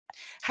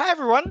Hi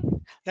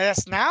everyone, let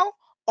us now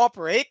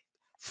operate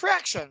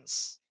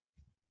fractions.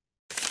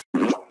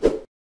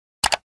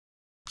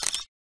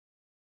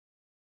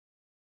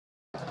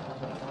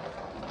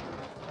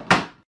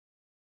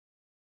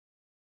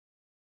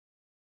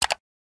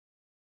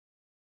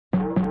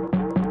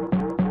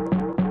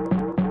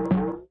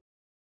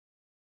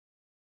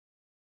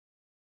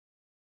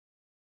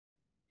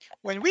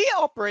 When we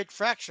operate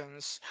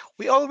fractions,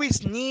 we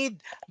always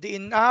need the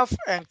enough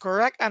and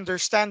correct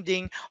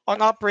understanding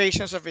on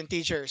operations of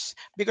integers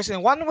because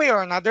in one way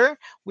or another,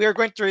 we are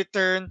going to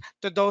return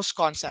to those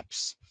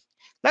concepts.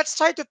 Let's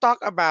try to talk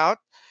about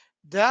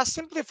the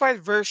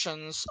simplified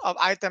versions of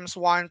items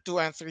 1, 2,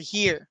 and 3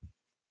 here.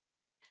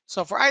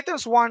 So for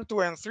items 1,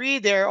 2, and 3,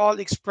 they're all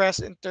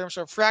expressed in terms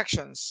of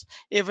fractions.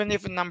 Even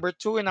if number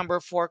 2 and number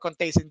 4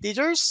 contains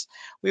integers,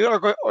 we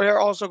are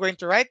also going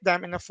to write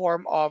them in the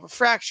form of a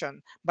fraction.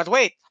 But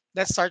wait,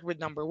 let's start with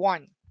number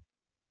 1.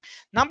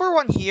 Number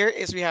 1 here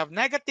is we have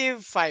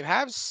negative 5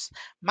 halves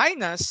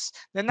minus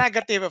the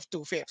negative of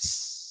 2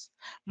 fifths.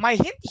 My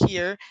hint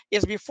here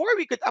is before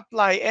we could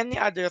apply any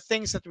other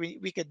things that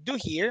we could do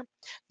here,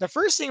 the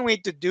first thing we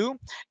need to do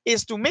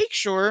is to make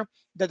sure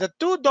that the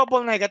two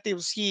double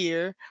negatives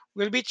here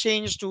will be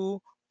changed to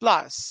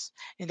plus.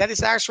 And that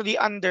is actually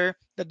under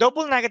the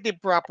double negative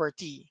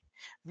property.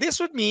 This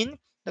would mean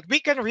that we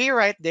can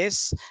rewrite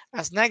this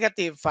as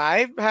negative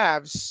 5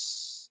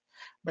 halves.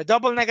 By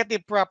double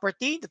negative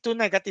property, the two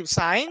negative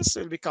signs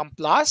will become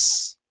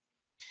plus.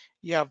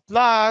 You have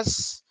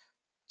plus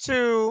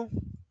 2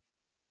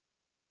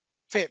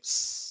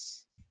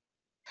 fifths.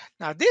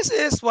 Now, this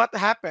is what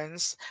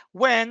happens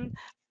when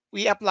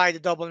we apply the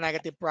double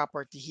negative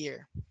property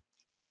here.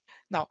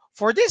 Now,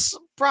 for this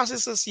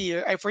processes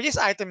here, for this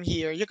item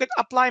here, you could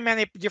apply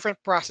many different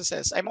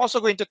processes. I'm also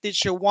going to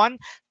teach you one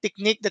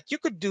technique that you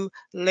could do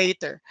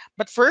later.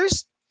 But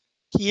first,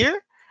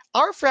 here,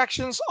 our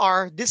fractions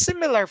are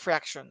dissimilar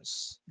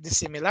fractions.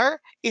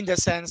 Dissimilar in the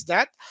sense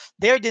that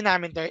their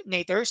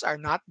denominators are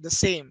not the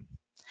same.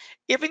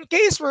 If in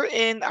case we're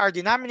in our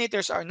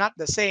denominators are not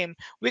the same,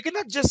 we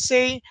cannot just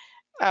say,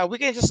 we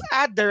can just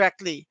add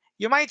directly.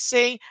 You might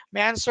say,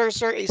 my answer,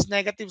 sir, is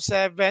negative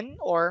 7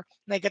 or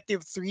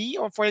negative 3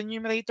 or for the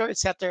numerator,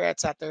 etc.,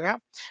 etc.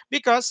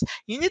 Because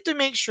you need to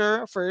make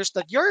sure first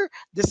that your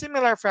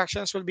dissimilar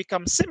fractions will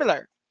become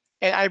similar.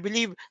 And I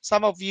believe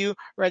some of you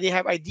already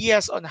have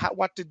ideas on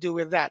what to do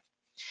with that.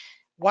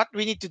 What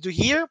we need to do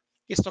here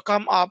is to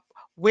come up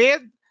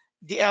with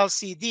the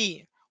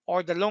LCD,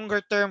 or the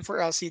longer term for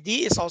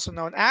LCD is also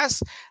known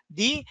as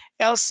the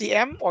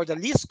LCM, or the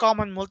least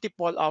common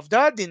multiple of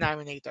the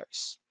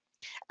denominators.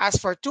 As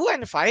for 2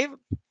 and 5,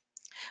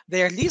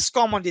 their least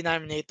common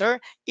denominator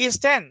is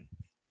 10.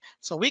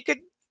 So we could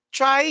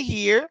try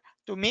here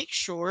to make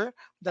sure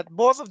that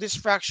both of these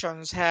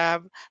fractions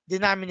have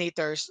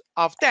denominators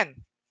of 10.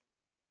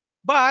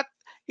 But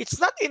it's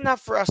not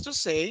enough for us to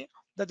say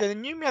that the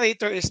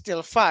numerator is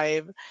still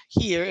 5.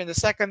 Here in the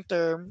second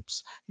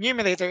term's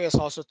numerator is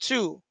also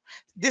 2.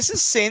 This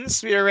is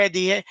since we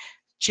already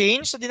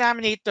changed the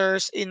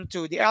denominators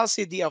into the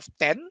LCD of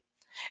 10,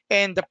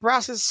 and the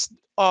process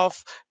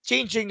of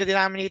changing the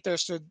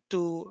denominators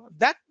to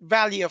that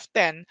value of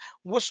 10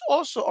 was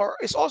also, or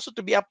is also,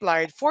 to be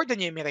applied for the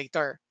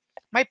numerator.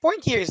 My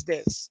point here is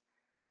this.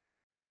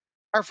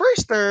 Our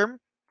first term,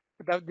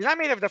 the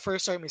denominator of the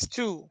first term is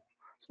 2.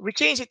 We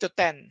change it to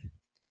 10.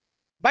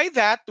 By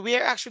that, we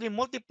are actually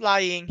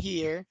multiplying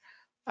here.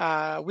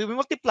 We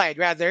multiplied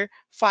rather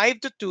 5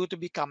 to 2 to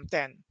become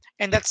 10.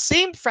 And that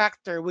same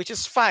factor, which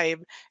is 5,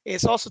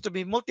 is also to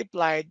be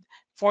multiplied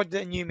for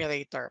the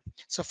numerator.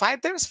 So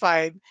 5 times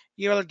 5,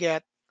 you will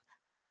get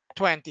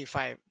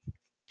 25.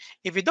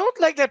 If you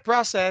don't like that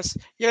process,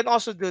 you can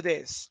also do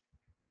this.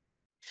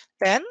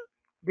 10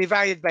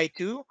 divided by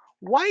 2.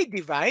 Why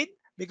divide?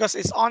 Because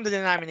it's on the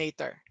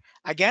denominator.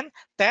 Again,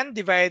 10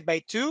 divided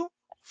by 2,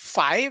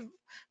 5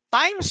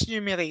 times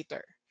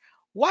numerator.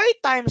 Why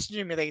times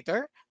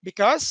numerator?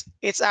 Because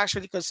it's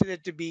actually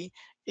considered to be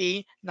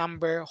a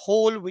number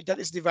whole that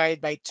is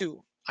divided by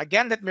 2.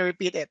 Again, let me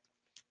repeat it.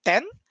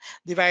 10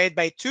 divided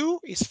by 2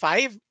 is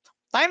 5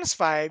 times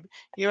 5,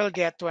 you will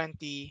get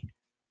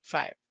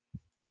 25.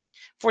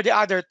 For the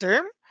other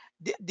term,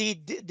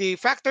 the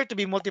factor to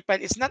be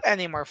multiplied is not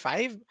anymore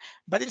 5,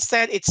 but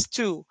instead it's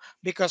 2,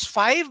 because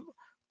 5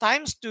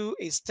 times 2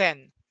 is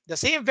 10. The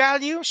same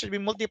value should be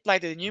multiplied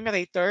to the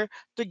numerator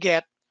to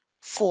get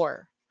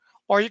 4.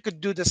 Or you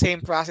could do the same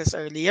process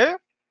earlier.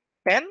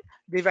 10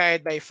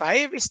 divided by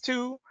 5 is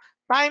 2,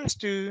 times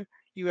 2,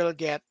 you will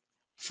get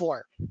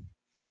 4.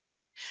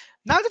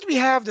 Now that we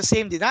have the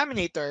same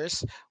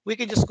denominators, we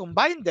can just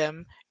combine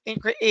them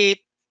and create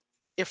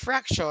a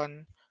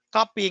fraction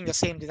copying the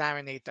same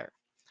denominator.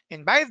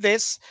 And by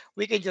this,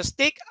 we can just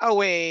take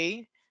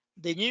away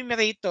the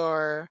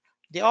numerator,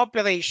 the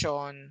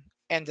operation,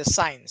 and the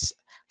signs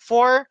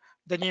for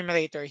the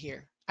numerator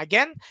here.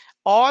 Again,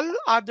 all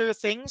other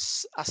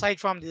things aside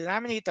from the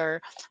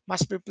denominator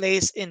must be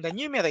placed in the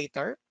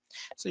numerator.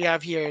 So you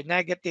have here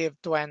negative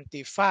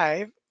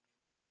 25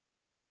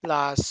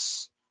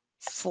 plus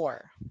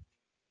 4.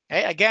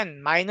 Okay,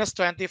 again, minus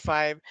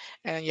 25,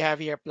 and you have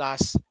here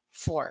plus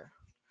 4.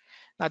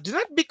 Now, do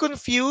not be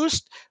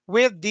confused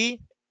with the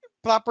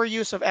proper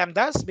use of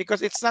MDAS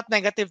because it's not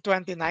negative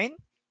 29.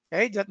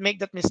 Okay, do not make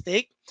that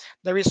mistake.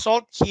 The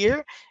result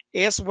here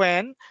is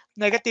when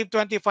negative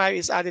 25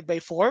 is added by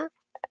 4.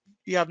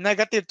 You have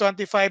negative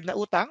 25 na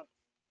utang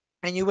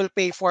and you will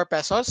pay 4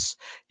 pesos.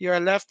 You are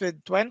left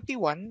with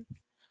 21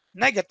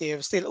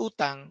 negative still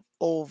utang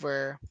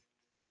over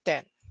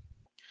 10.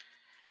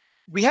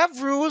 We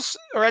have rules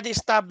already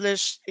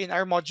established in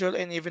our module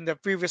and even the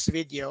previous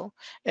video,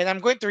 and I'm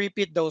going to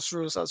repeat those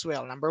rules as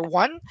well. Number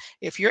one,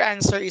 if your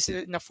answer is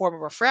in the form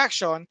of a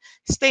fraction,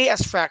 stay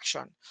as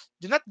fraction.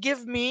 Do not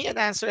give me an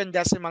answer in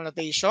decimal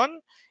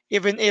notation,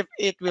 even if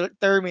it will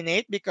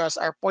terminate, because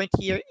our point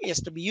here is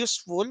to be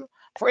useful,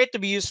 for it to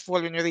be useful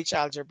when you reach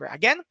algebra.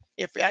 Again,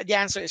 if the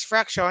answer is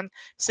fraction,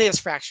 stay as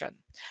fraction.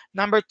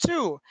 Number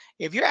two,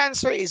 if your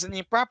answer is an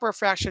improper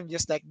fraction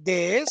just like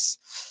this,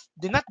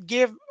 do not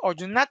give or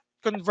do not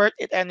convert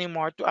it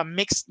anymore to a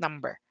mixed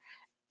number.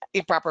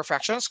 Improper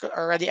fractions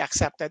are already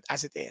accepted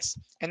as it is.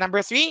 And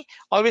number three,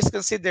 always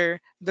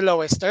consider the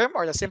lowest term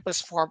or the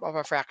simplest form of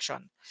a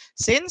fraction.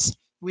 Since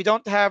we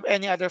don't have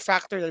any other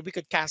factor that we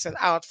could cancel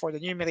out for the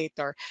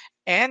numerator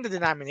and the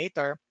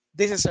denominator,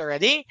 this is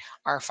already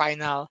our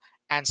final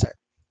answer.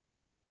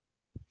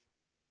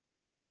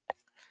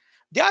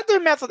 The other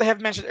method I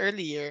have mentioned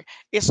earlier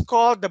is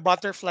called the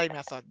butterfly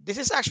method. This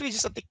is actually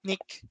just a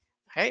technique.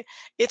 Okay,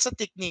 it's a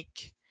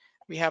technique.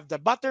 We have the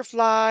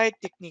butterfly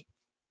technique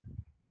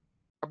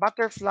or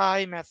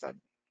butterfly method.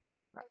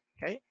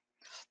 Okay,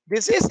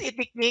 this is a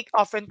technique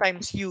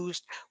oftentimes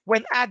used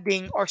when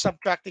adding or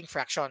subtracting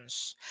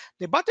fractions.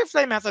 The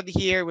butterfly method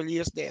here will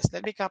use this.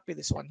 Let me copy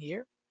this one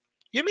here.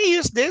 You may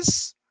use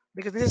this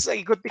because this is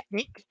a good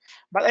technique,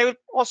 but I will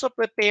also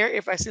prepare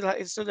if I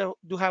still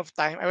do have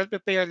time. I will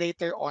prepare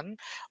later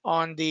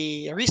on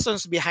the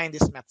reasons behind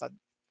this method.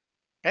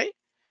 Okay.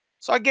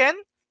 So again,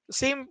 the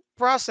same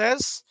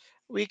process.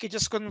 We could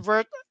just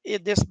convert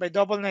this by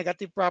double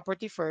negative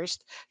property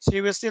first. So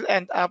you will still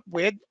end up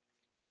with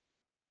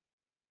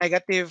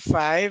negative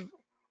 5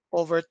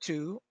 over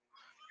 2.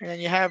 And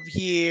then you have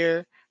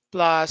here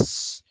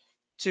plus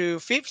 2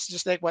 fifths,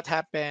 just like what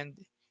happened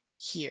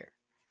here.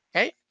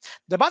 Okay.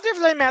 The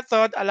butterfly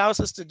method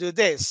allows us to do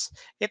this.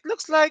 It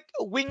looks like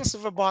wings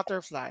of a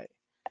butterfly.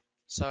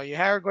 So you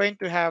are going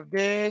to have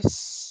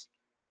this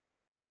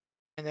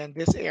and then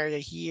this area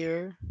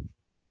here.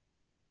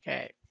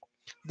 Okay.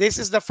 This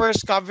is the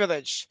first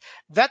coverage.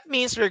 That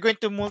means we're going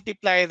to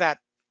multiply that.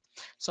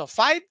 So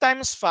 5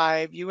 times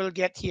 5, you will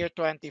get here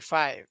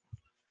 25.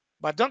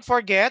 But don't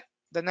forget,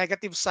 the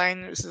negative sign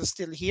is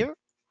still here.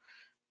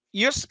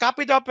 Use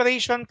copy the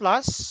operation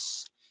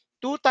plus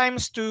 2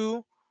 times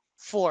 2,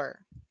 4.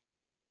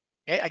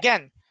 Okay,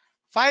 again,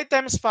 5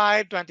 times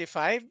 5,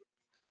 25.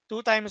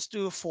 2 times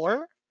 2,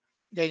 4.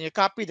 Then you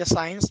copy the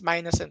signs,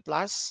 minus and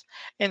plus.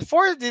 And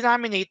for the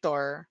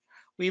denominator,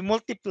 we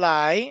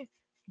multiply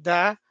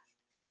the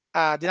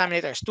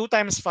denominators. 2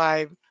 times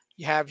 5,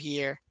 you have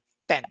here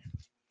 10.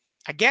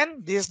 Again,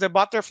 this is the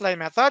butterfly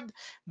method.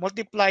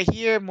 Multiply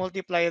here,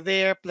 multiply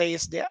there,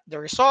 place the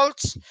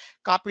results,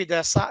 copy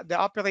the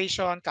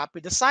operation, copy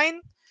the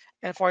sign.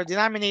 And for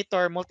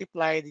denominator,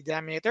 multiply the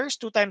denominators.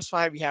 2 times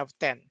 5, we have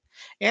 10.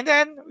 And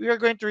then we are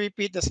going to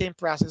repeat the same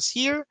process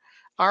here.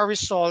 Our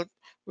result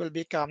will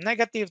become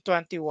negative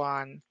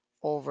 21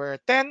 over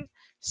 10,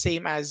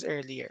 same as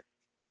earlier.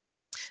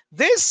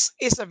 This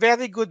is a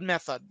very good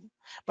method.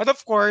 But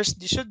of course,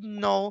 you should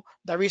know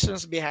the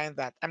reasons behind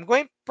that. I'm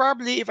going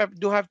probably, if I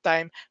do have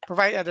time,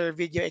 provide another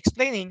video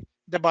explaining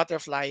the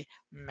butterfly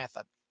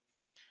method.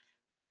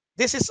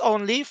 This is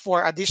only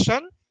for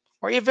addition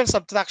or even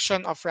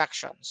subtraction of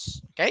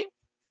fractions. Okay,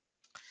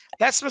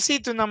 let's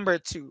proceed to number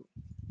two.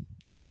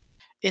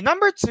 In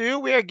number two,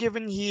 we are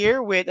given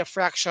here with a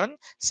fraction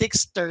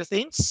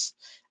 6/13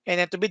 and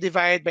then to be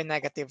divided by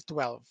negative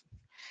 12.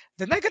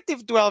 The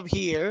negative 12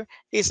 here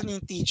is an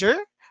integer,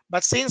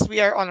 but since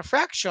we are on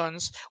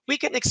fractions, we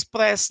can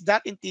express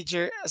that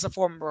integer as a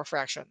form of a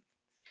fraction.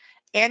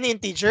 Any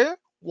integer,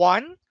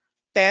 1,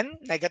 10,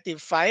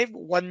 negative 5,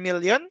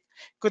 1,000,000,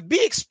 could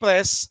be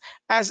expressed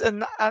as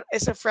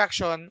a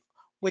fraction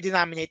with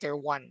denominator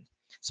 1.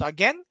 So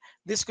again,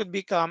 this could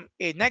become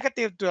a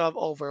negative 12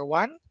 over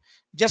 1,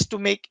 just to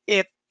make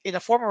it in a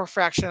form of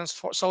fractions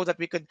so that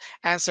we could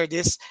answer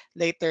this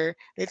later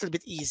a little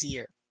bit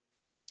easier.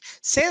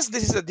 Since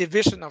this is a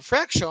division of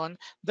fraction,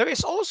 there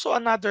is also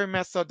another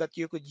method that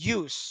you could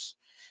use.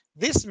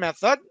 This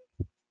method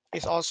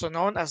is also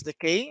known as the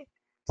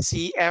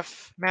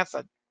KCF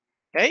method.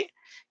 Okay?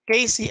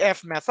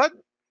 KCF method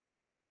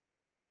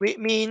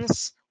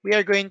means we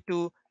are going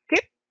to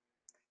keep,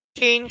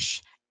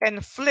 change,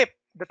 and flip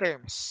the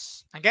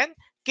terms. Again,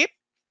 keep,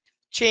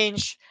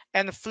 change,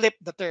 and flip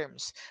the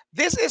terms.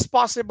 This is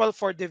possible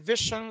for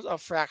divisions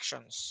of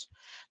fractions.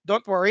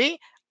 Don't worry,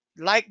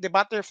 like the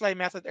butterfly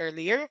method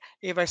earlier,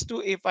 if I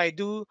still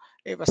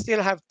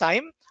have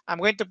time, I'm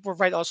going to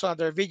provide also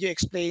another video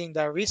explaining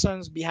the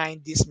reasons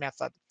behind this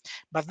method.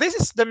 But this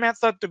is the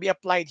method to be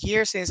applied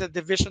here since the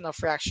division of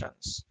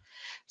fractions.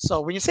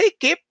 So when you say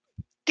keep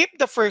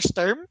the first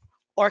term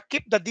or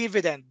keep the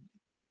dividend.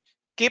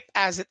 Keep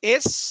as it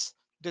is.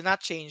 Do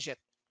not change it.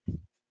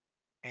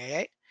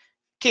 Okay?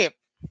 Keep.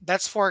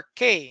 That's for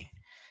K.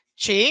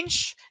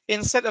 Change,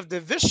 instead of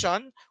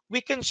division,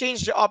 we can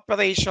change the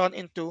operation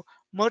into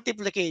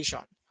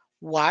multiplication.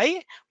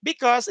 Why?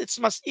 Because it's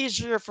much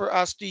easier for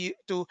us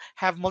to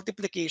have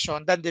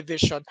multiplication than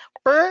division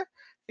per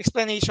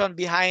explanation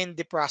behind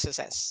the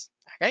processes.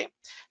 Okay?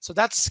 So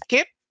that's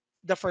skip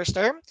the first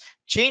term,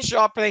 change the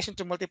operation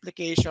to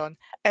multiplication,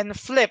 and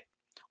flip.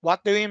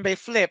 What do you mean by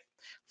flip?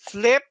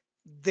 Flip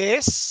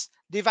this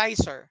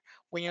divisor.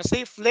 When you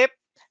say flip,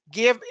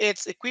 give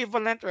its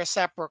equivalent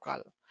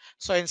reciprocal.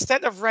 So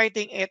instead of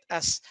writing it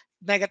as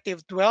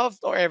negative 12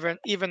 or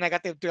even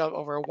negative 12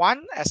 over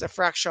 1 as a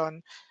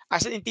fraction,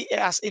 as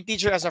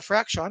integer as a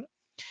fraction,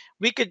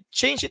 we could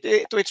change it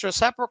to its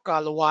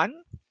reciprocal 1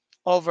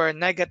 over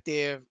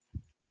negative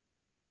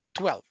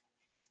 12.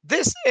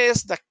 This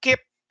is the keep,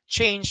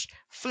 change,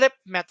 flip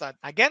method.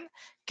 Again,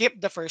 keep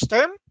the first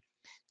term,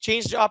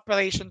 change the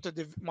operation to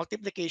the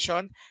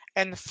multiplication,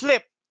 and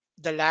flip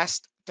the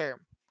last term.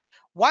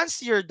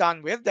 Once you're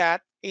done with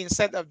that,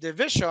 instead of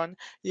division,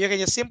 you can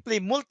just simply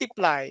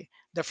multiply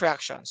the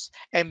fractions.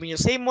 And when you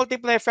say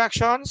multiply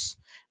fractions,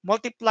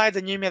 multiply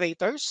the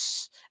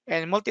numerators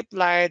and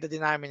multiply the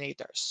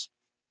denominators.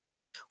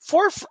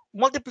 For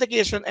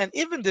multiplication and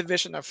even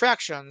division of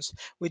fractions,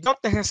 we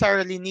don't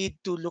necessarily need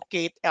to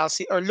locate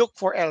LC or look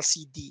for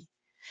LCD.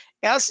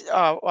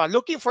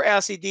 Looking for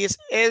LCDs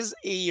is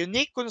a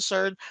unique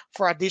concern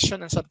for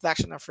addition and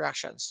subtraction of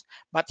fractions.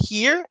 But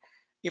here,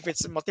 if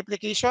it's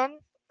multiplication,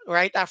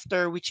 right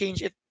after we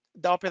change it,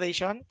 the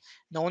operation,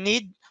 no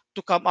need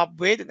to come up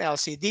with an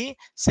LCD.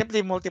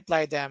 Simply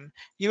multiply them.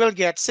 You will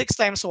get 6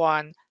 times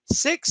 1,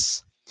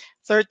 6.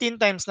 13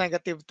 times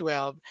negative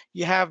 12,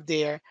 you have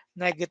there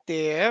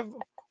negative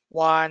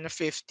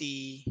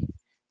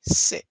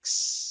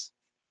 156.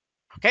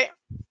 Okay?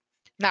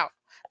 Now,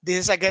 this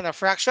is again a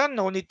fraction.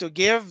 No need to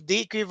give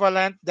the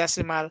equivalent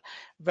decimal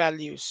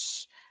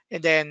values.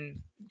 And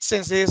then,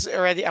 since this is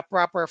already a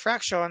proper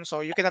fraction,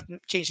 so you cannot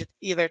change it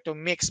either to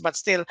mix, but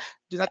still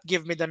do not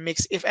give me the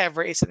mix if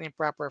ever it's an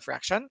improper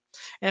fraction.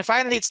 And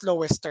finally, its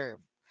lowest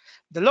term.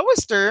 The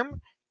lowest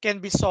term can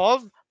be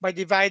solved by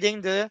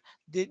dividing the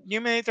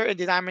numerator and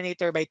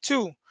denominator by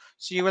 2.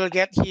 So you will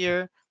get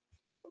here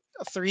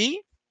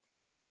 3,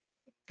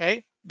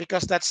 okay,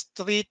 because that's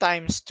 3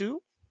 times 2.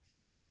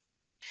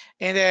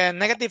 And then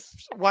negative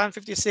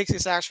 156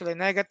 is actually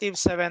negative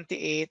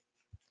 78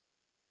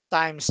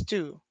 times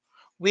 2.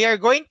 We are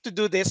going to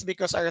do this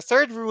because our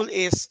third rule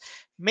is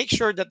make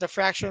sure that the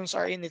fractions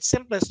are in its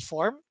simplest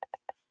form.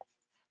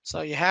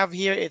 So you have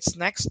here its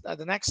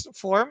the next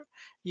form.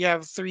 You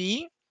have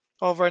 3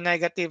 over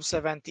negative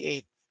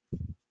 78.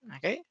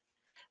 Okay.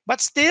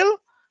 But still,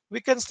 we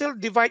can still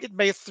divide it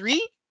by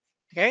 3.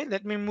 Okay.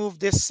 Let me move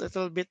this a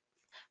little bit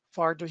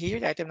farther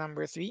here, item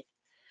number 3.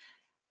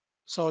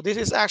 So this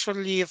is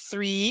actually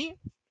 3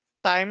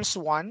 times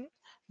 1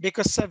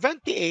 because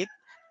 78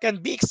 can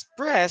be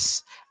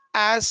expressed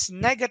as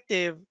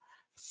negative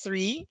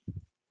 3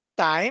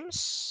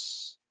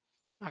 times,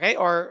 okay,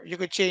 or you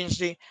could change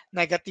the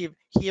negative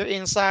here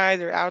inside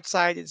or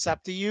outside, it's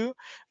up to you.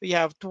 We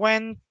have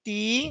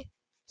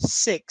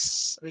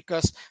 26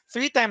 because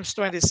 3 times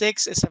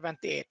 26 is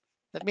 78.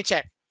 Let me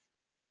check.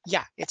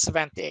 Yeah, it's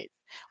 78.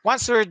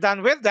 Once we're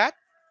done with that,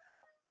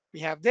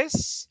 we have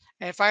this.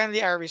 And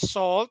finally, our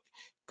result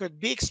could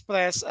be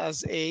expressed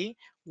as a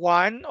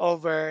 1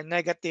 over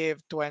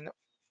negative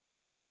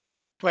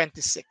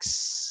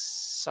 26.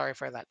 Sorry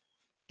for that.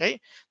 Okay.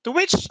 To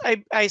which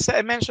I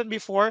mentioned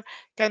before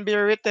can be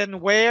written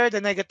where the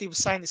negative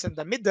sign is in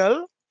the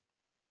middle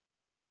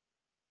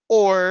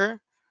or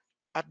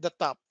at the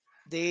top.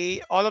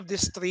 All of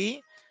these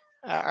three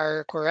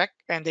are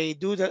correct and they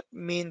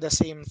mean the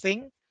same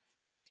thing.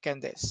 Can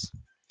this.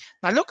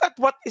 Now look at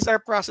what is our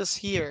process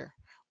here.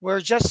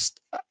 We're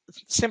just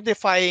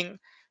simplifying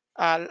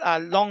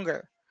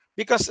longer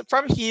because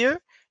from here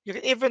you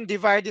can even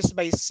divide this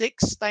by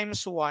 6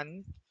 times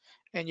 1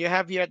 and you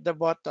have here at the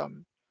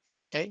bottom.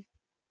 Okay,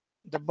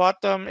 the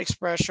bottom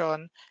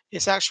expression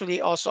is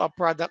actually also a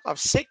product of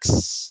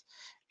 6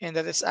 and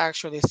that is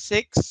actually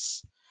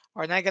 6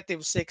 or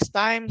negative 6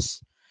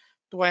 times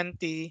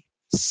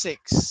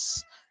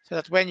 26, so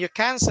that when you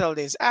cancel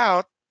this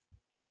out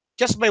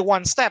just by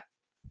one step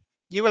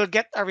you will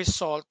get a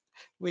result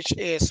which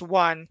is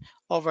 1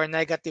 over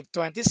negative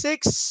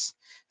 26,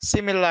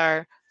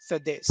 similar to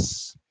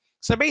this.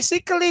 So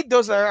basically,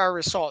 those are our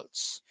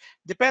results.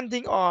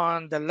 Depending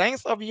on the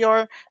length of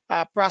your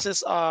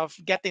process of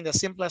getting the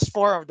simplest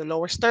form of the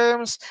lowest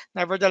terms,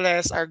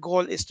 nevertheless, our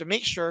goal is to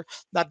make sure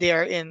that they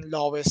are in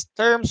lowest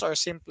terms or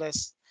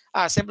simplest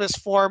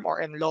form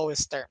or in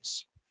lowest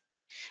terms.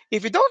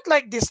 If you don't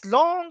like this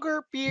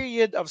longer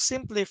period of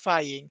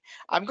simplifying,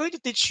 I'm going to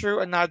teach you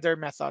another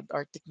method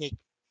or technique.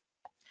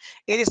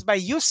 It is by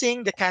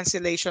using the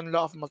cancellation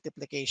law of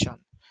multiplication.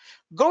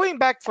 Going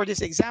back for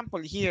this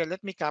example here,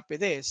 let me copy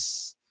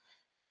this.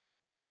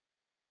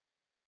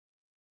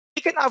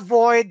 We can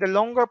avoid the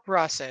longer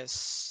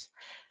process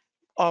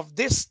of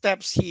these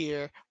steps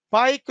here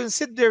by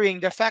considering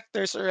the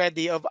factors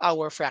already of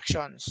our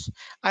fractions.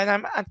 And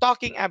I'm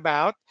talking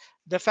about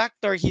the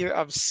factor here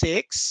of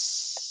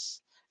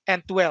 6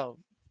 and 12.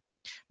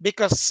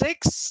 Because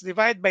 6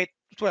 divided by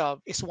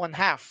 12 is 1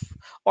 half.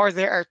 Or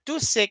there are two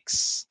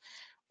 6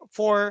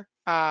 for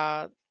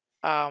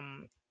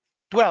um,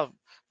 12.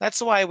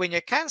 That's why when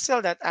you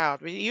cancel that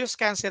out, we use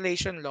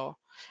cancellation law.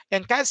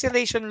 And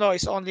cancellation law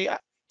is only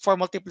for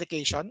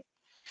multiplication.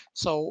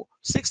 So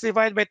 6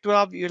 divided by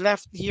 12, you're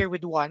left here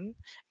with 1,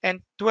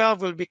 and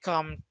 12 will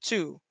become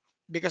 2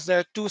 because there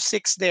are two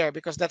 6 there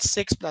because that's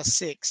 6 plus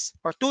 6,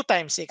 or 2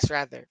 times 6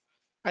 rather.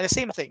 And the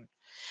same thing.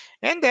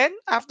 And then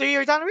after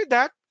you're done with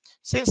that,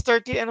 since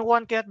 30 and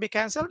 1 cannot be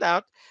cancelled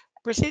out,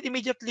 proceed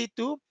immediately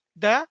to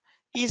the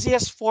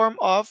easiest form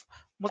of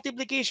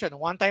multiplication.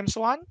 1 times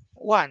 1,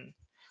 1.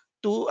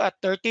 2 at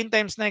 13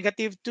 times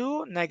negative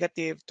 2,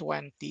 negative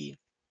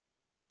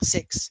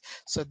 26.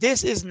 So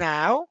this is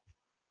now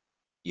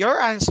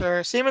your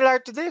answer similar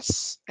to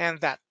this and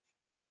that.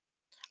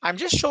 I'm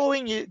just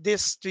showing you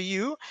this to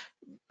you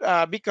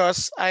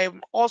because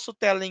I'm also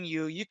telling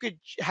you you could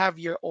have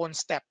your own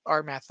step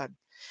or method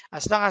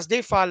as long as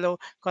they follow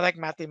correct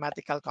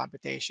mathematical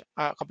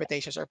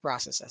computations or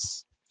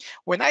processes.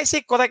 When I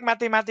say correct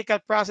mathematical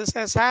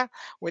processes,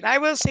 when I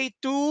will say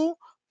 2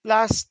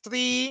 plus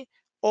 3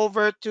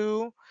 over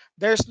 2,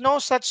 there's no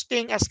such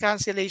thing as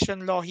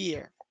cancellation law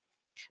here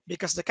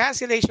because the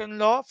cancellation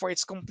law, for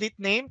its complete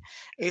name,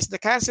 is the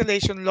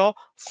cancellation law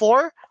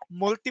for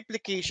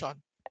multiplication.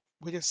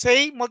 When you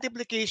say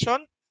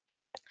multiplication,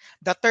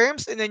 the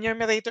terms in the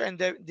numerator and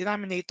the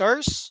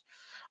denominators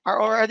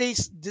are already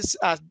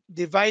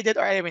divided,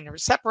 or I mean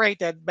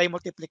separated by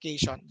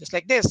multiplication. Just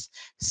like this,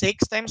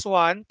 6 times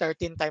 1,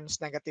 13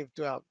 times negative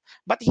 12.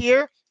 But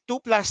here, 2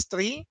 plus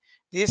 3,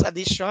 this is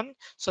addition.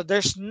 So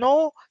there's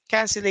no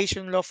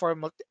cancellation law for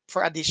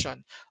for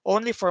addition,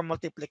 only for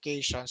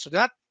multiplication. So do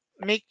not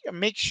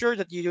make sure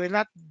that you do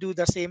not do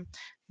the same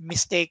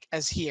mistake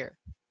as here.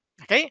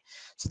 Okay,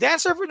 so the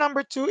answer for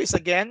number 2 is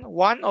again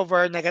 1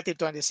 over negative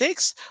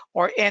 26,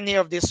 or any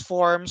of these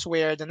forms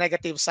where the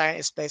negative sign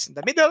is placed in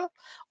the middle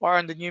or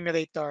on the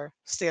numerator,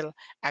 still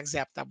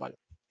acceptable.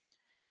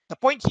 The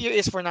point here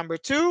is for number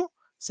 2,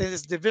 since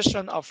it's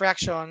division of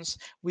fractions,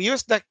 we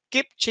use the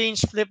keep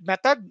change flip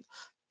method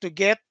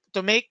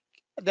to make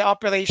the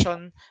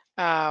operation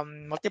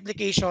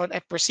multiplication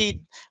and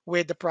proceed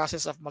with the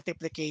process of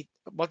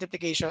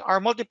multiplication or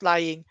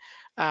multiplying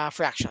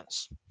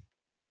fractions.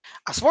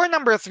 As for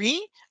number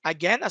 3,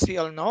 again, as we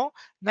all know,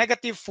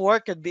 negative 4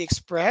 could be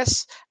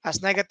expressed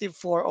as negative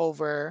 4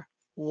 over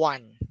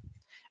 1.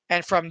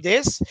 And from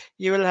this,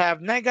 you will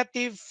have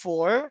negative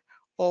 4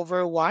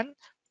 over 1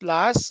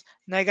 plus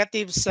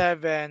negative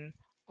 7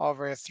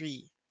 over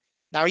 3.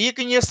 Now you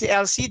can use the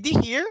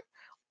LCD here,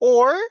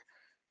 or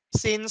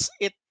since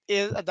it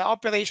is the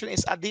operation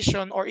is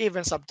addition or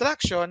even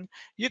subtraction,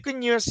 you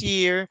can use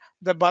here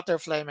the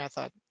butterfly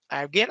method.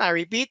 Again, I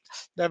repeat,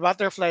 the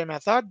butterfly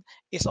method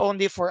is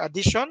only for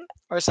addition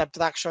or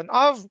subtraction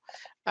of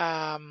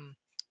um,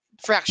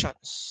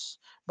 fractions.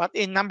 But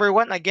in number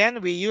 1,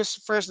 again, we use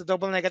first the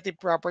double negative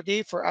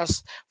property for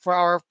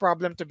our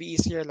problem to be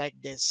easier like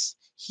this.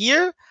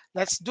 Here,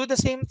 let's do the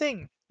same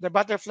thing, the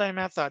butterfly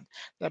method.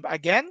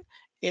 Again,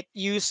 it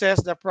uses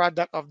the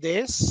product of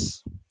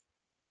this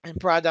and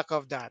product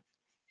of that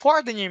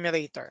for the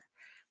numerator.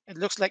 It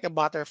looks like a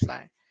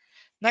butterfly.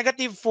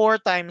 Negative 4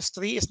 times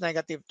 3 is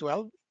negative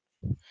 12.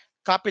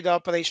 Copy the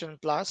operation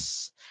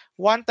plus.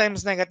 1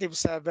 times negative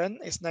 7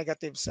 is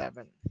negative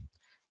 7.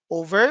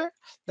 Over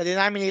the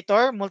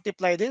denominator,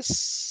 multiply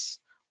this.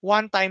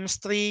 1 times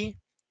 3,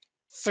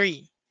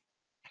 3.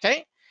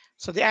 Okay?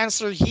 So the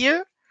answer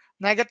here,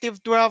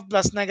 negative 12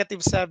 plus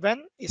negative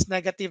 7 is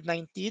negative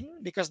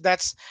 19 because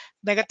that's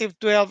negative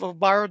 12 of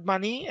borrowed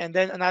money and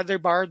then another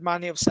borrowed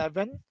money of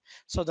 7.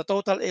 So the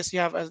total is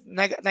you have a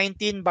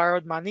 19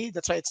 borrowed money.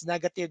 That's why it's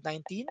negative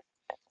 19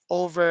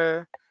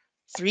 over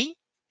 3.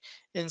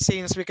 And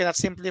since we cannot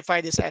simplify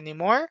this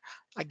anymore,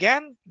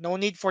 again, no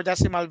need for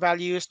decimal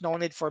values, no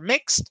need for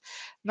mixed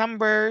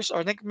numbers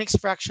or mixed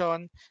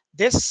fraction.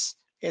 This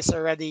is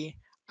already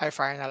our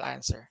final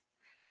answer.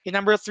 In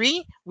number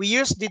 3, we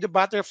use the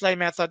butterfly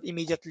method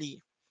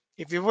immediately.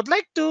 If you would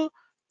like to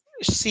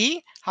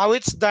see how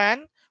it's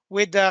done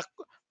with the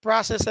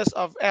processes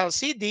of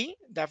LCD,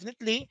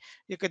 definitely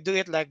you could do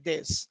it like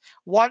this.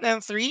 1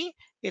 and 3,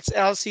 its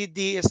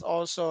LCD is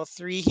also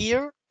 3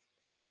 here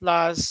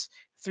plus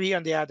 3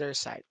 on the other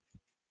side.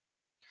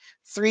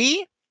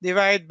 3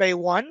 divided by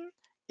 1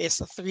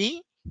 is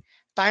 3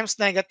 times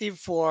negative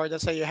 4.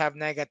 That's why you have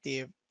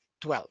negative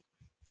 12.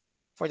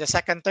 For the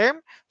second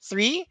term,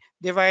 3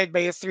 divided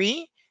by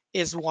 3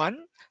 is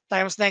 1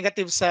 times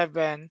negative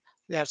 7.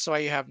 That's why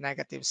you have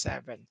negative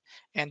 7.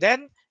 And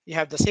then you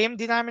have the same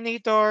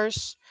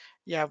denominators.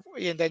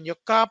 And then you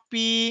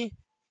copy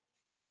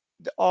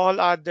all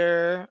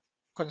other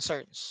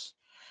concerns.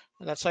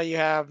 And that's why you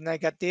have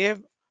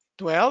negative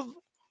 12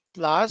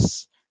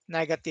 plus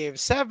negative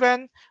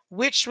 7,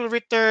 which will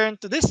return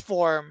to this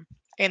form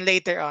and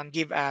later on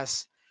give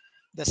us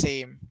the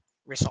same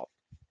result.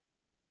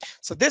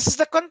 So this is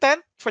the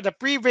content for the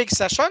pre-break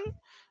session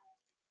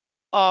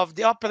of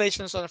the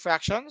operations on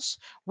fractions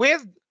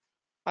with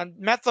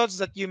methods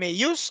that you may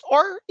use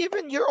or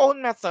even your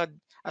own method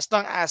as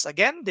long as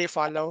again they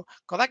follow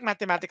correct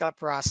mathematical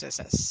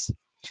processes.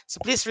 So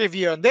please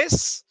review on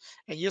this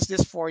and use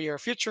this for your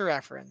future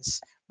reference.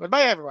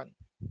 Goodbye everyone.